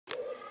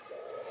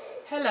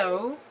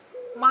Hello,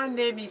 my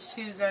name is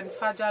Susan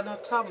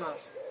Fajano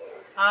Thomas.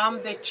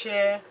 I'm the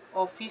chair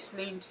of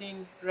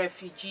Islington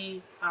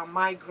Refugee and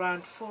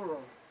Migrant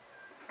Forum.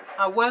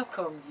 I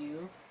welcome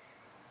you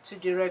to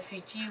the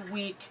Refugee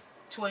Week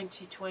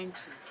 2020.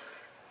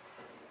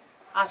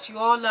 As you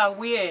all are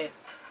aware,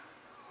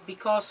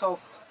 because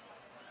of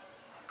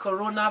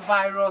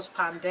coronavirus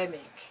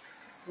pandemic,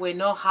 we're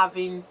not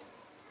having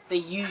the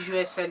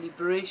usual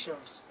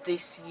celebrations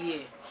this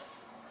year.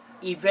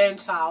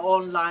 Events are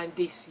online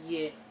this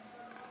year,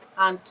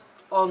 and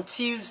on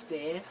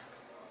Tuesday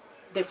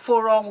the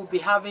forum will be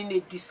having a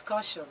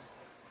discussion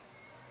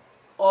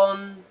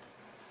on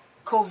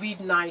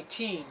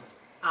COVID-19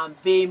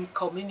 and BAME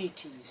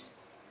communities.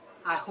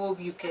 I hope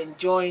you can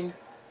join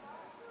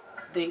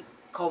the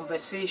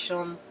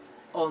conversation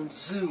on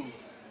Zoom.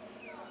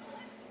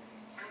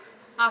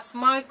 As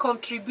my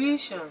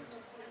contribution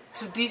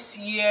to this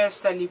year's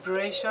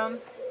celebration,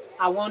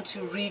 I want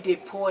to read a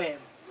poem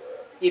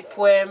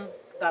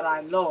that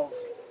I love.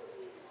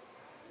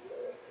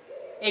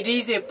 It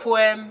is a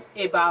poem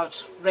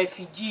about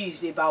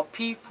refugees, about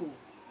people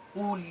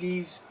who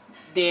leave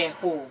their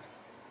home.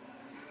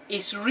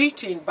 It's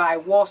written by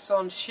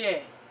Warsan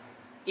Shire,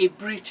 a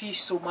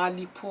British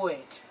Somali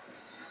poet,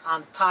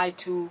 and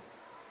titled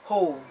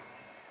Home.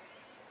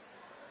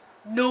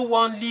 No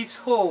one leaves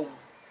home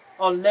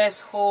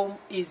unless home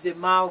is the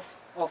mouth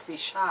of a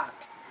shark.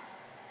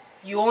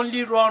 You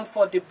only run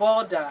for the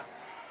border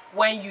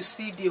when you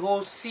see the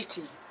whole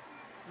city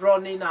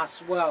running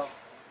as well.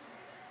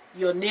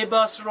 Your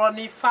neighbors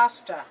running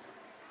faster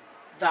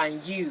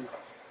than you.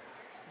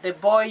 The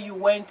boy you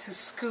went to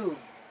school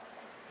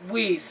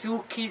with,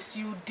 who kissed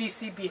you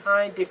dizzy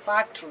behind the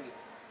factory,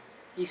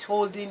 is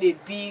holding a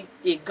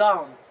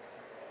gun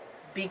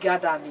bigger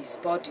than his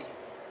body.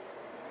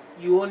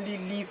 You only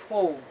leave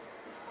home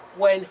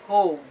when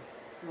home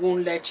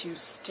won't let you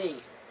stay.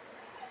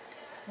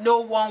 No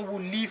one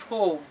will leave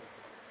home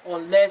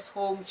unless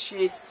home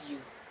chased you.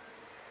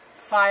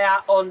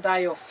 Fire under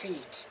your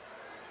feet,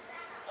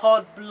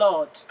 hot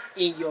blood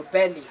in your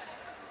belly.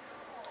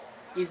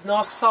 Is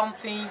not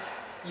something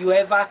you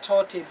ever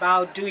thought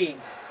about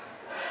doing,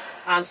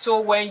 and so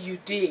when you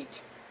did,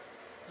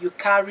 you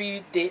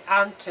carried the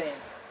anthem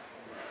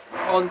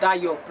under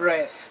your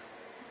breath,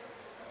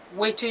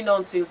 waiting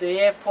until the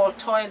airport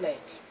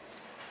toilet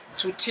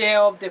to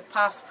tear up the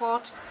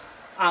passport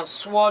and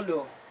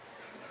swallow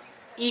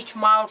each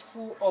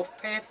mouthful of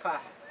paper,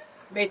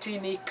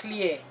 making it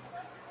clear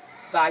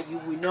that you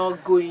will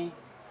not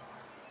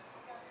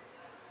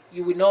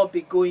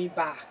be going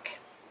back.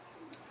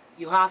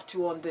 You have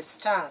to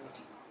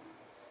understand,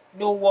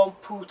 no one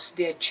puts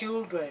their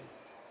children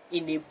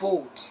in a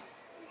boat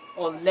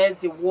unless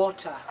the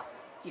water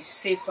is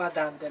safer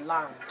than the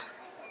land.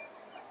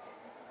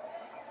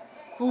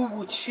 Who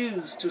would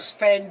choose to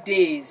spend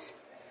days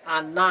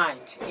and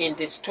nights in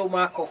the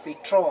stomach of a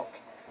truck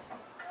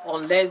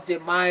unless the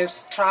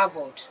miles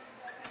traveled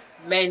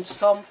meant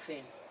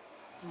something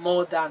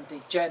more than the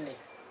journey?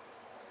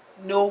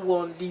 No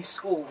one leaves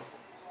home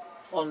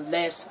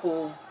unless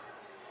home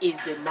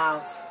is the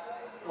mouth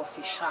of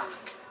a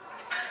shark.